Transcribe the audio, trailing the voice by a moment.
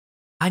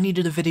I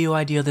needed a video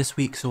idea this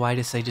week, so I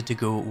decided to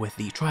go with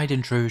the tried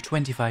and true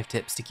 25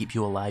 tips to keep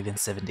you alive in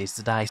 7 days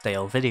to die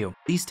style video.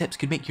 These tips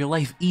could make your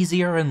life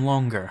easier and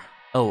longer.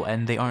 Oh,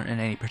 and they aren't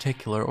in any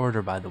particular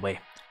order, by the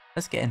way.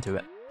 Let's get into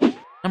it.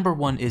 Number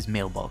 1 is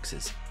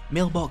mailboxes.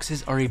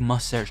 Mailboxes are a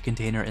must-search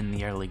container in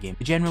the early game.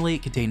 They generally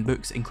contain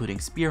books including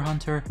Spear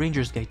Hunter,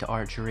 Ranger's Guide to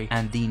Archery,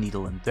 and the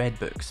Needle and Thread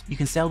books. You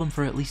can sell them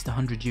for at least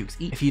 100 jukes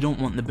each. If you don't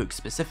want the books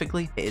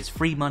specifically, it is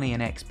free money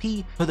and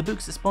XP, but the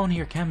books that spawn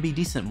here can be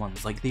decent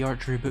ones, like the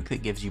Archery book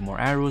that gives you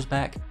more arrows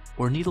back,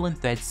 or Needle and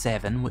Thread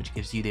 7, which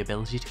gives you the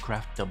ability to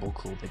craft double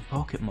clothing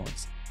pocket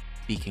mods.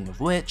 Speaking of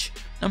which,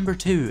 number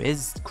 2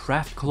 is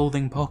craft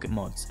clothing pocket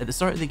mods. At the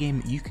start of the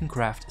game, you can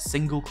craft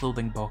single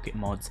clothing pocket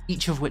mods,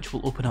 each of which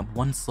will open up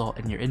one slot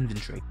in your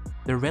inventory.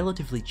 They're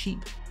relatively cheap,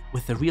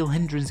 with the real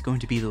hindrance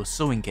going to be those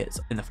sewing kits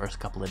in the first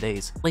couple of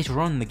days. Later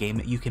on in the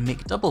game, you can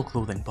make double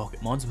clothing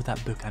pocket mods with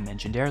that book I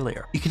mentioned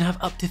earlier. You can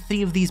have up to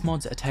 3 of these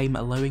mods at a time,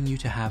 allowing you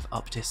to have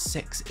up to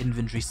 6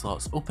 inventory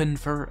slots open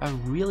for a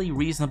really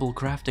reasonable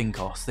crafting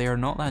cost. They are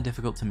not that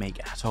difficult to make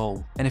at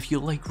all. And if you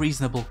like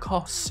reasonable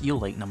costs, you'll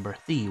like number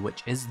 3,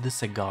 which is the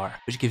cigar,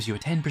 which gives you a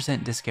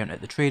 10% discount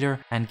at the trader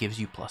and gives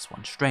you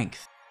 +1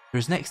 strength.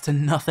 There's next to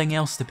nothing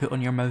else to put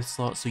on your mouth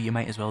slot, so you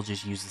might as well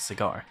just use the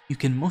cigar. You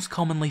can most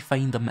commonly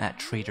find them at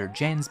Trader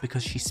Jen's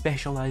because she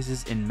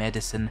specialises in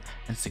medicine,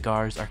 and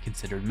cigars are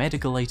considered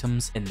medical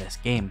items in this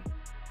game.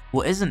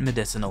 What isn't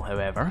medicinal,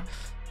 however,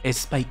 is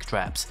spike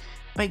traps.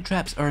 Spike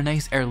traps are a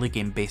nice early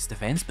game base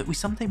defense, but we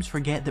sometimes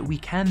forget that we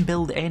can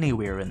build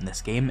anywhere in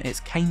this game.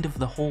 It's kind of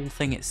the whole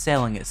thing it's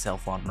selling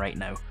itself on right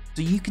now.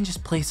 So you can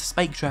just place a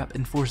spike trap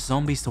and force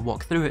zombies to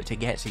walk through it to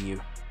get to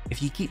you.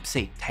 If you keep,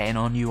 say, 10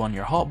 on you on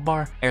your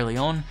hotbar early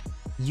on,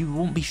 you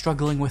won't be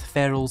struggling with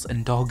ferals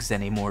and dogs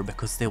anymore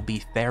because they'll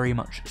be very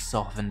much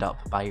softened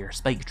up by your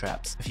spike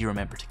traps if you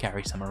remember to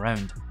carry some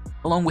around.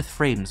 Along with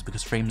frames,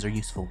 because frames are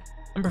useful.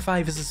 Number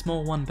 5 is a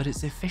small one, but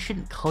it's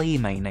efficient clay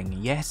mining.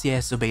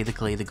 Yes, obey the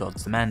clay the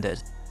gods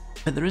demanded.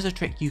 But there is a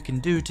trick you can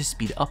do to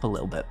speed it up a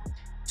little bit.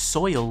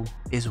 Soil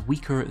is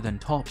weaker than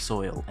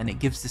topsoil, and it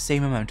gives the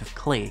same amount of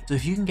clay, so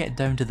if you can get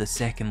down to the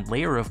second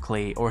layer of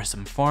clay or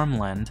some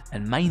farmland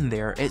and mine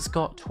there, it's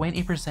got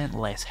 20%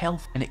 less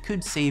health and it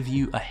could save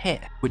you a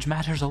hit, which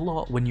matters a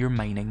lot when you're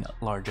mining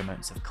large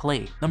amounts of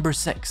clay. Number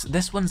 6,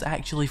 this one's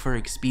actually for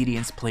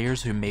experienced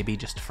players who maybe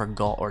just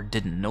forgot or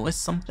didn't notice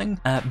something,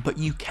 but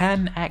you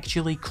can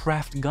actually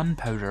craft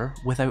gunpowder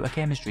without a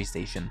chemistry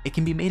station. It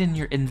can be made in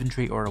your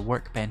inventory or a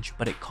workbench,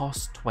 but it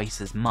costs twice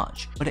as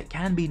much, but it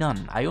can be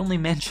done. I only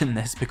mention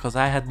this because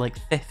I had like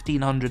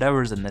 1500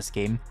 hours in this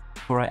game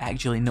before I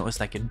actually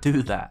noticed I could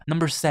do that.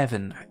 Number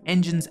 7,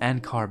 engines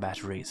and car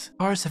batteries.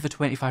 Cars have a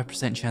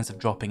 25% chance of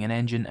dropping an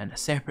engine and a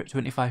separate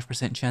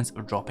 25% chance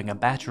of dropping a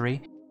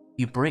battery.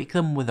 You break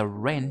them with a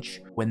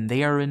wrench when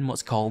they are in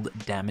what's called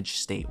damage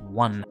state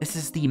 1. This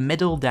is the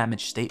middle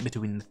damage state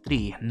between the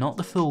 3, not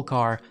the full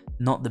car,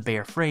 not the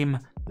bare frame,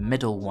 the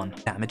middle one,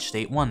 damage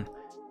state 1.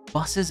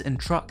 Buses and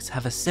trucks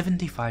have a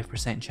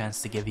 75%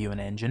 chance to give you an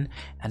engine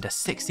and a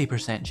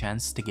 60%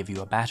 chance to give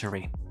you a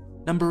battery.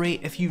 Number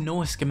 8, if you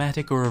know a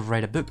schematic or have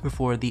read a book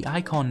before, the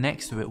icon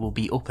next to it will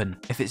be open.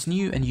 If it's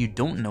new and you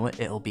don't know it,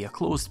 it'll be a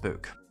closed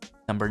book.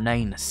 Number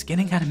 9,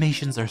 skinning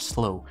animations are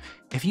slow.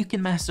 If you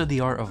can master the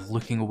art of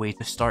looking away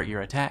to start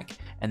your attack,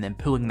 and then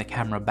pulling the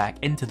camera back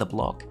into the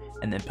block,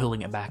 and then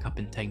pulling it back up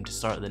in time to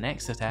start the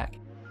next attack,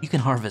 you can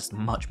harvest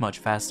much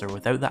faster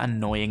without that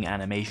annoying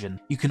animation.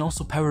 You can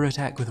also power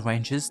attack with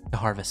wrenches to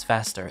harvest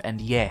faster, and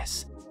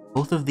yes,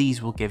 both of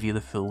these will give you the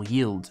full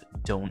yield,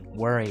 don't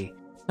worry.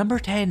 Number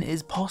 10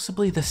 is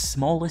possibly the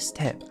smallest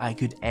tip I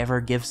could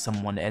ever give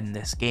someone in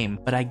this game,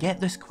 but I get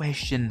this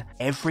question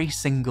every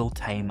single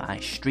time I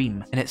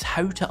stream, and it's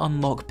how to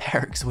unlock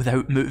perks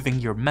without moving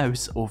your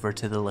mouse over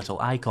to the little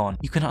icon.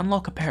 You can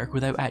unlock a perk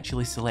without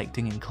actually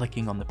selecting and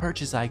clicking on the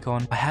purchase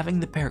icon by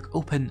having the perk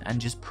open and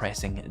just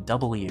pressing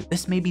W.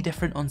 This may be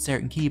different on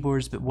certain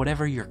keyboards, but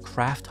whatever your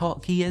craft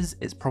hotkey is,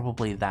 it's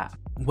probably that.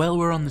 While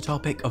we're on the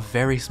topic of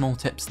very small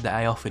tips that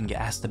I often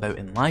get asked about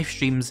in live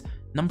streams,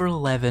 number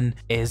 11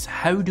 is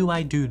how do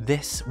I do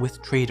this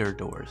with trader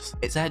doors?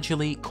 It's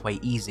actually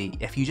quite easy.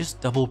 If you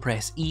just double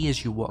press E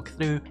as you walk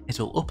through,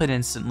 it'll open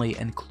instantly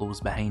and close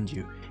behind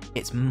you.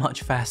 It's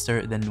much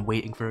faster than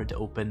waiting for it to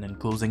open and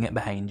closing it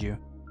behind you.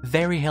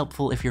 Very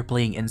helpful if you're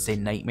playing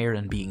Insane Nightmare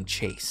and being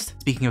chased.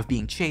 Speaking of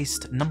being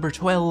chased, number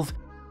 12,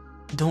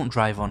 don't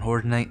drive on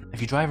Horde Night.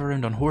 If you drive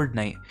around on Horde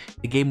Night,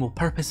 the game will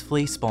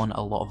purposefully spawn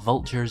a lot of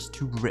vultures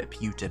to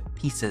rip you to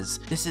pieces.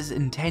 This is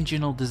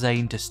intentional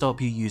design to stop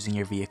you using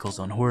your vehicles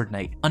on Horde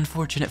Night.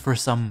 Unfortunate for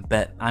some,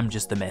 but I'm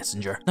just the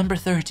messenger. Number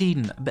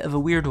 13, a bit of a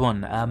weird one.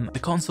 The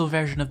console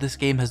version of this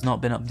game has not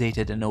been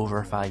updated in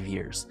over 5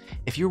 years.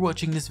 If you're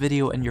watching this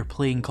video and you're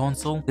playing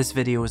console, this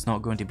video is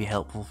not going to be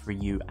helpful for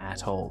you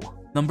at all.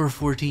 Number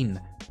 14,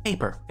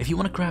 paper. If you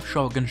want to craft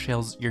shotgun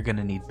shells, you're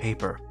gonna need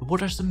paper. But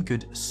what are some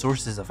good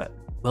sources of it?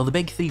 Well, the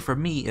big 3 for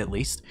me, at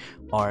least,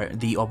 are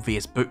the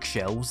obvious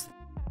bookshelves.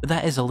 But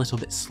that is a little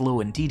bit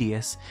slow and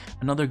tedious.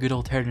 Another good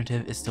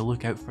alternative is to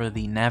look out for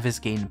the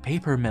Navezgane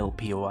Paper Mill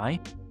POI,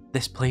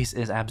 This place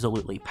is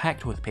absolutely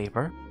packed with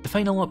paper. The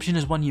final option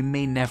is one you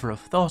may never have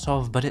thought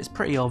of, but it's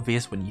pretty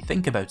obvious when you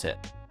think about it.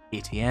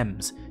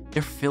 ATMs.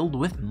 They're filled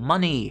with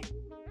money!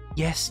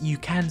 Yes, you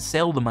can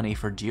sell the money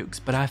for dukes,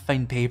 but I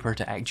find paper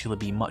to actually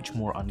be much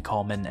more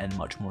uncommon and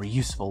much more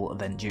useful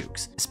than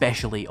dukes,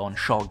 especially on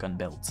shotgun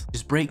builds.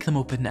 Just break them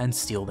open and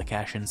steal the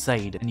cash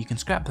inside, and you can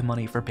scrap the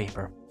money for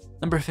paper.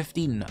 Number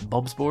 15,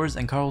 Bob's Boars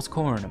and Carl's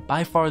Corn.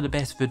 By far the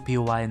best food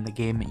POI in the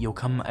game. You'll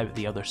come out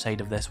the other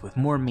side of this with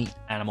more meat,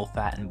 animal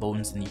fat and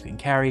bones than you can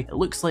carry. It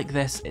looks like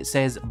this. It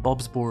says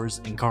Bob's Boars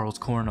and Carl's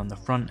Corn on the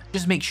front.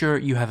 Just make sure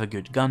you have a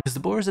good gun, because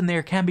the boars in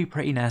there can be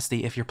pretty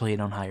nasty if you're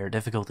playing on higher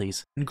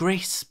difficulties. And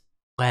Grace,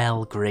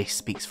 well, Grace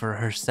speaks for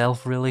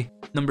herself, really.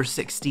 Number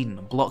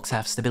 16, blocks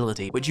have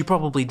stability, which you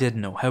probably did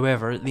know.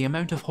 However, the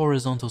amount of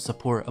horizontal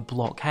support a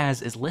block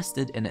has is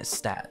listed in its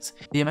stats.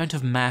 The amount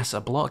of mass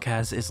a block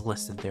has is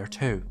listed there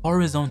too.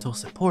 Horizontal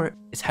support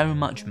is how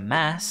much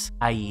mass,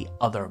 i.e.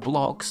 other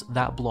blocks,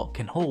 that block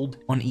can hold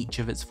on each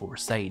of its 4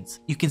 sides.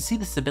 You can see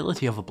the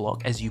stability of a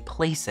block as you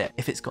place it.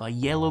 If it's got a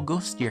yellow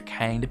ghost, you're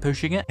kinda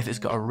pushing it. If it's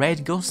got a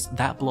red ghost,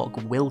 that block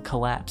will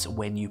collapse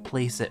when you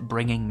place it,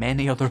 bringing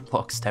many other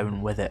blocks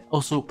down with it.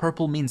 Also,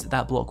 purple means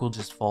that block will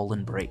just fall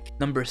and break.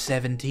 Number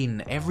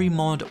 17, every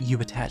mod you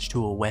attach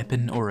to a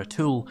weapon or a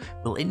tool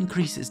will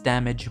increase its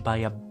damage by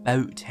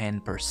about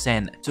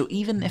 10%. So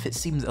even if it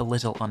seems a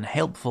little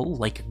unhelpful,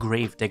 like a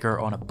gravedigger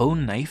on a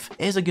bone knife,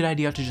 it is a good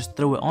idea to just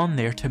throw it on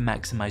there to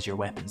maximize your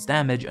weapon's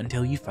damage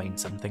until you find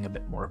something a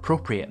bit more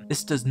appropriate.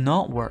 This does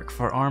not work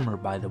for armor,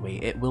 by the way.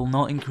 It will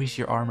not increase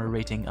your armor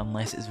rating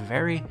unless it's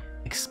very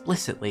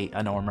explicitly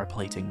an armor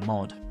plating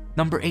mod.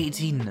 Number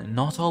 18,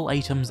 not all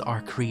items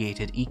are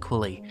created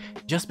equally.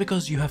 Just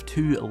because you have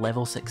 2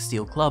 level 6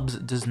 steel clubs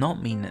does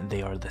not mean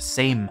they are the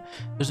same.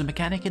 There's a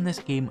mechanic in this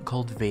game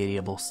called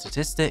variable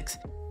statistics,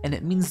 and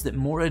it means that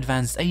more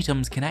advanced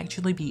items can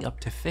actually be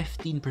up to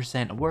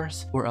 15%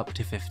 worse or up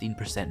to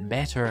 15%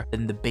 better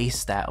than the base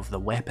stat of the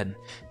weapon.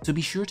 So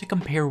be sure to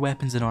compare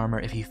weapons and armor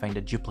if you find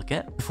a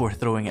duplicate before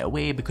throwing it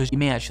away, because you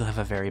may actually have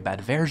a very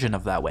bad version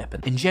of that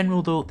weapon. In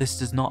general though, this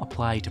does not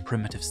apply to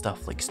primitive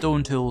stuff like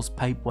stone tools,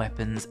 pipe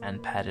weapons,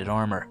 and padded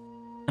armor.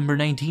 Number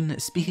 19,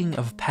 speaking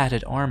of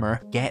padded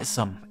armor, get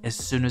some as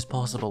soon as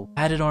possible.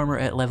 Padded armor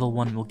at level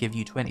 1 will give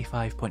you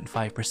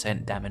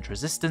 25.5% damage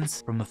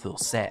resistance from a full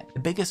set. The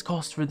biggest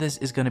cost for this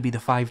is going to be the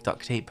 5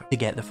 duct tape to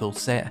get the full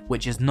set,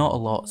 which is not a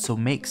lot, so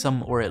make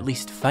some or at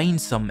least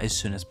find some as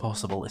soon as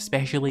possible,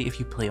 especially if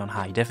you play on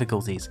high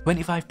difficulties.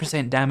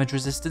 25% damage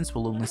resistance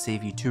will only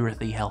save you 2 or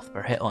 3 health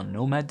per hit on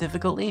Nomad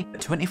difficulty,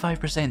 but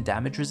 25%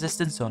 damage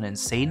resistance on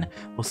Insane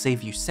will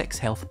save you 6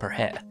 health per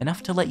hit,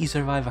 enough to let you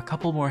survive a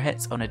couple more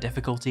hits on a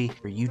difficulty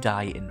where you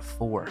die in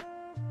 4.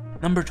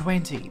 Number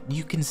 20,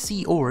 you can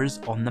see ores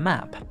on the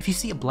map. If you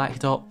see a black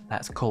dot,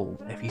 that's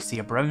coal. If you see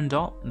a brown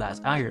dot,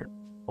 that's iron.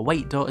 A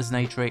white dot is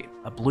nitrate,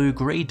 a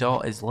blue-grey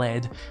dot is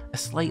lead, a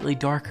slightly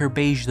darker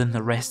beige than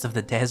the rest of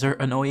the desert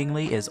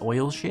annoyingly is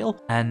oil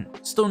shale, and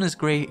stone is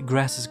grey,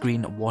 grass is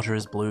green, water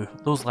is blue.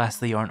 Those last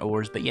 3 aren't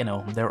ores, but you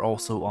know, they're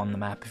also on the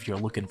map if you're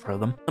looking for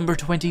them. Number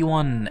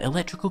 21,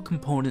 electrical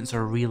components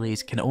or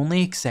relays can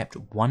only accept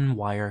 1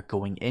 wire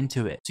going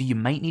into it, so you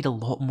might need a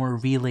lot more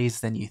relays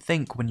than you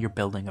think when you're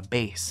building a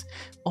base.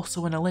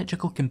 Also, an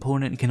electrical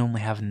component can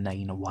only have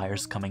 9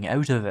 wires coming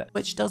out of it,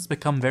 which does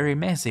become very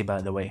messy,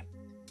 by the way.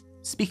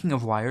 Speaking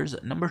of wires,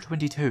 number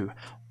 22,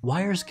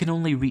 wires can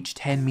only reach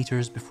 10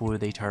 meters before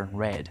they turn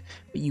red,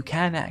 but you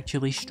can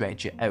actually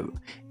stretch it out.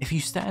 If you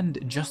stand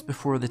just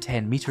before the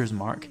 10 meters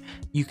mark,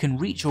 you can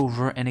reach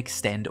over and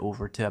extend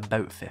over to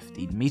about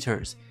 15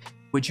 meters,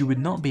 which you would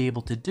not be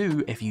able to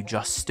do if you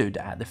just stood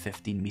at the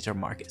 15-meter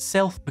mark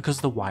itself, because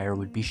the wire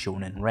would be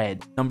shown in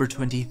red. Number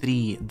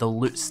 23, the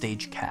loot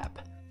stage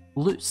cap.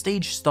 Loot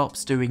stage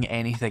stops doing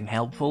anything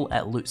helpful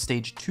at loot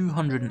stage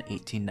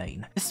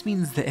 289. This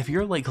means that if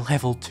you're like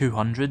level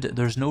 200,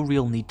 there's no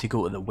real need to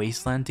go to the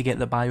wasteland to get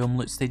the biome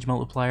loot stage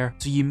multiplier,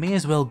 so you may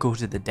as well go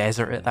to the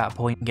desert at that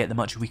point and get the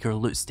much weaker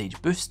loot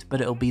stage boost, but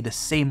it'll be the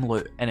same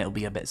loot and it'll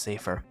be a bit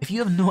safer. If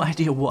you have no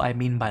idea what I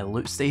mean by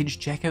loot stage,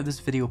 check out this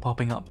video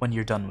popping up when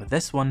you're done with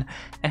this one,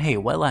 and hey,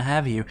 while I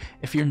have you,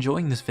 if you're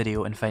enjoying this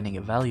video and finding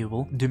it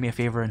valuable, do me a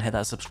favour and hit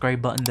that subscribe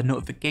button, the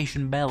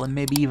notification bell, and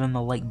maybe even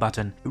the like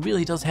button. It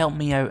really does help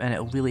me out and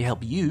it'll really help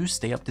you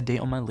stay up to date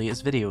on my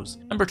latest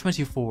videos. Number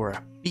 24,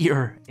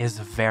 beer is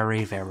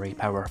very, very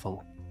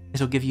powerful.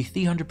 It'll give you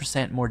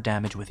 300% more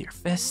damage with your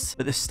fists,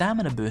 but the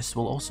stamina boost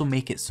will also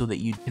make it so that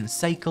you can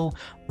cycle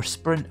or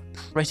sprint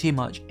pretty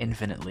much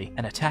infinitely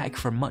and attack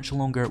for much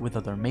longer with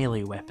other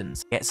melee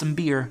weapons. Get some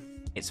beer.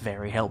 It's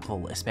very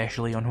helpful,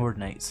 especially on Horde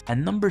nights.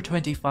 And number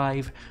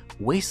 25,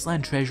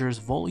 Wasteland Treasures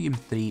Volume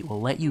 3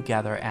 will let you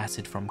gather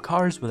acid from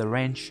cars with a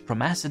wrench,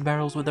 from acid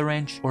barrels with a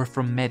wrench, or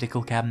from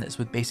medical cabinets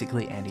with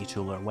basically any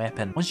tool or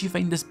weapon. Once you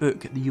find this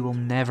book, you will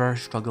never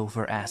struggle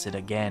for acid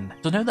again.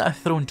 So now that I've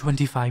thrown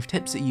 25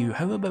 tips at you,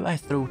 how about I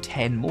throw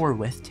 10 more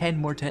with 10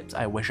 more tips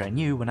I wish I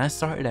knew when I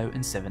started out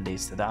in 7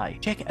 Days to Die.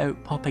 Check it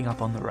out, popping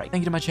up on the right.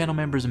 Thank you to my channel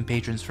members and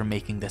patrons for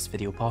making this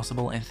video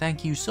possible, and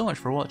thank you so much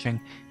for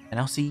watching, and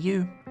I'll see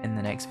you in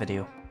the next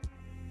video.